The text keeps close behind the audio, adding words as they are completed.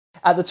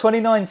At the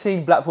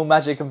 2019 Blackpool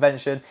Magic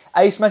Convention,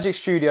 Ace Magic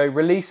Studio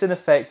released an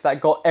effect that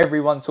got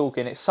everyone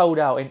talking. It sold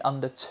out in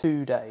under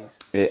 2 days.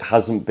 It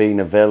hasn't been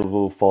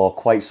available for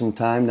quite some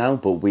time now,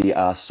 but we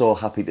are so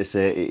happy to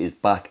say it is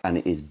back and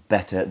it is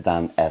better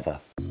than ever.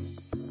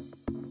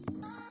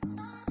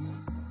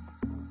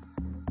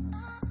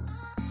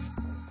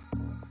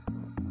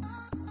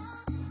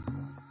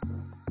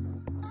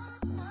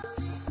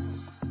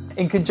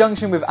 In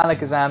conjunction with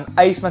Alakazam,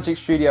 Ace Magic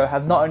Studio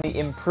have not only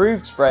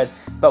improved Spread,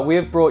 but we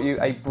have brought you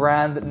a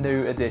brand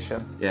new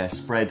edition. Yeah,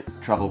 Spread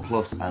Travel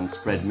Plus and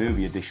Spread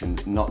Movie Edition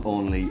not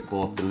only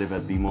both deliver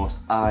the most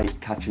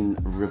eye-catching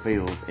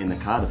reveals in the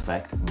card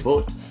effect,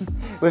 but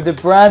with the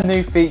brand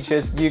new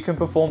features, you can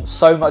perform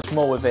so much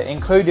more with it,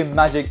 including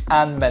magic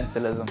and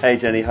mentalism. Hey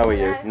Jenny, how are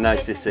you? Hello.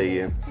 Nice to see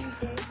you.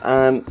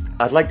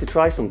 I'd like to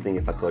try something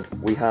if I could.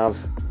 We have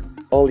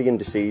all the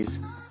indices,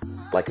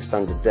 like a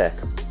standard deck,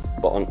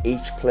 but on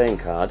each playing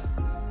card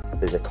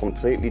there's a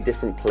completely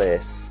different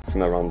place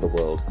from around the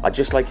world. I'd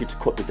just like you to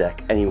cut the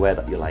deck anywhere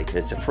that you like.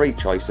 It's a free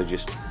choice, so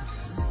just...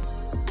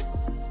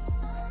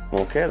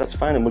 Okay, that's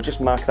fine, and we'll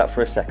just mark that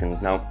for a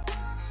second. Now,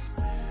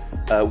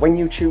 when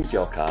you choose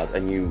your card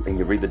and you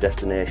read the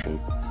destination,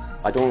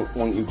 I don't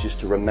want you just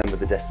to remember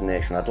the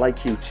destination. I'd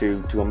like you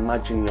to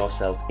imagine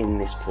yourself in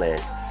this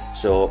place.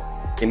 So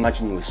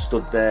imagine you were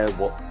stood there,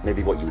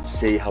 maybe what you would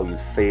see, how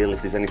you'd feel,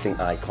 if there's anything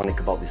iconic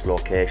about this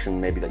location,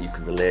 maybe that you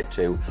could relate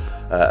to,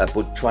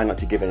 but try not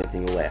to give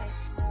anything away.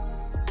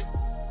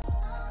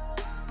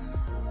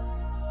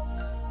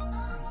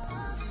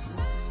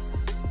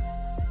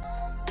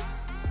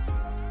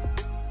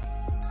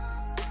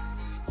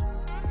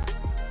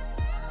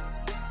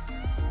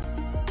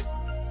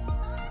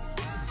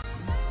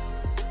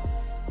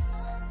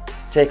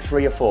 Take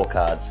 3 or 4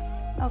 cards.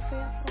 Oh, 3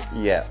 or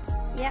 4? Yeah.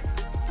 Yep,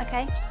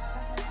 okay.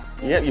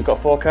 Yep, you've got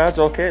 4 cards,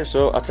 okay,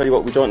 so I'll tell you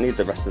what, we don't need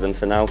the rest of them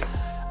for now.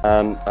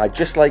 I'd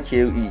just like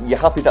you're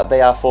happy that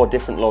they are 4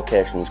 different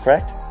locations,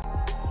 correct?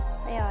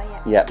 They are,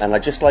 yeah. Yeah, and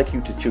I'd just like you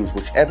to choose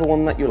whichever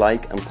one that you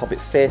like and pop it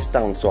face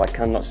down so I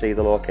cannot see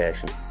the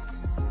location.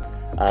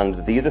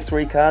 And the other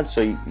 3 cards,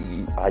 so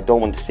I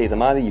don't want to see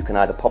them either, you can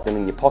either pop them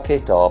in your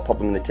pocket or pop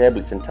them on the table,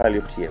 it's entirely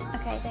up to you.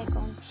 Okay, they're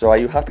gone. So are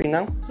you happy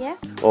now? Yeah.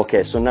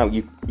 Okay, so now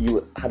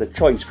you had a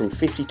choice from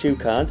 52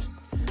 cards,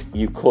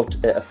 you cut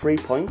at a 3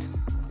 point,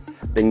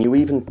 then you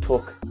even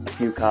took a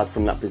few cards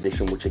from that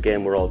position, which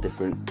again were all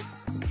different,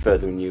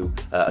 furthering you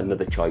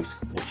another choice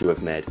which you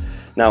have made.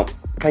 Now,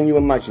 can you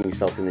imagine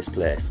yourself in this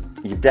place?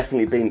 You've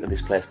definitely been to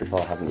this place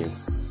before, haven't you?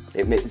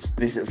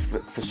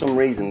 For some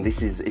reason,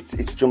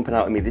 it's jumping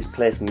out at me. This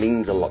place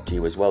means a lot to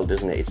you as well,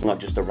 doesn't it? It's not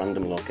just a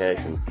random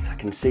location. I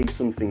can see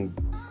something.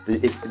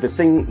 The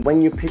thing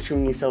when you're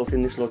picturing yourself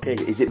in this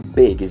location, is it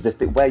big? Is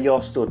where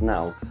you're stood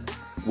now?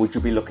 Would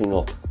you be looking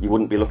up? You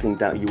wouldn't be looking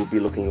down. You would be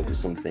looking up at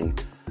something.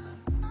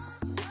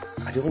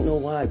 I don't know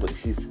why, but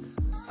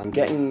I'm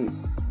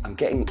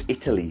getting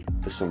Italy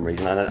for some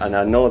reason, and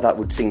I know that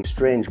would seem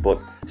strange, but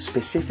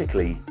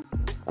specifically,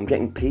 I'm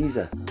getting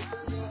Pisa.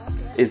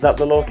 Is that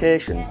the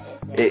location?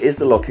 Yeah, it is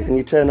the location. Can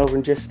you turn over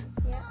and just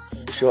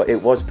show?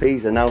 It was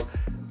Pisa. Now,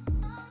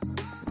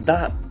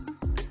 that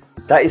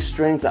is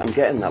strange that I'm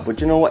getting that. But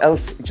do you know what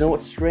else? Do you know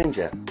what's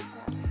stranger?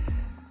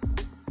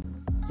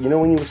 You know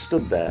when you were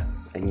stood there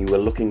and you were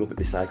looking up at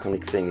this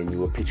iconic thing and you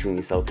were picturing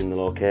yourself in the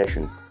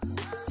location.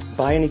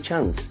 By any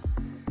chance,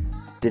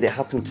 did it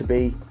happen to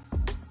be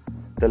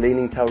the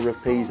Leaning Tower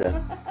of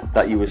Pisa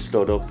that you were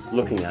stood up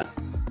looking at?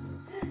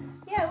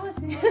 Yeah, it was.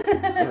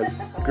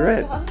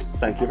 Great.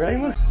 Thank you very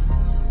much.